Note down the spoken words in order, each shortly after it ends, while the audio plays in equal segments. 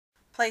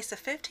Place a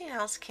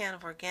 15-ounce can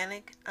of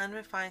organic,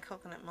 unrefined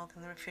coconut milk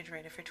in the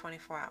refrigerator for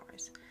 24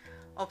 hours.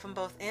 Open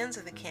both ends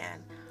of the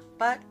can,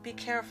 but be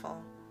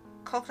careful.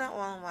 Coconut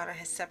oil and water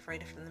has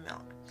separated from the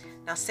milk.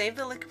 Now save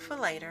the liquid for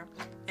later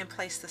and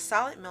place the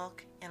solid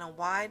milk in a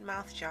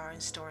wide-mouthed jar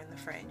and store in the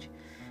fridge.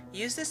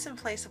 Use this in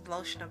place of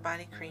lotion or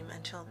body cream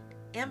until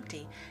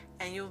empty,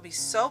 and you will be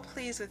so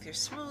pleased with your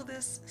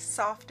smoothest,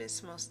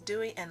 softest, most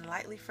dewy, and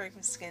lightly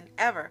fragrant skin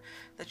ever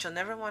that you'll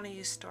never want to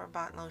use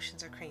store-bought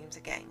lotions or creams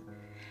again.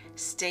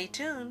 Stay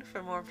tuned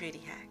for more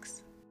beauty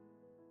hacks.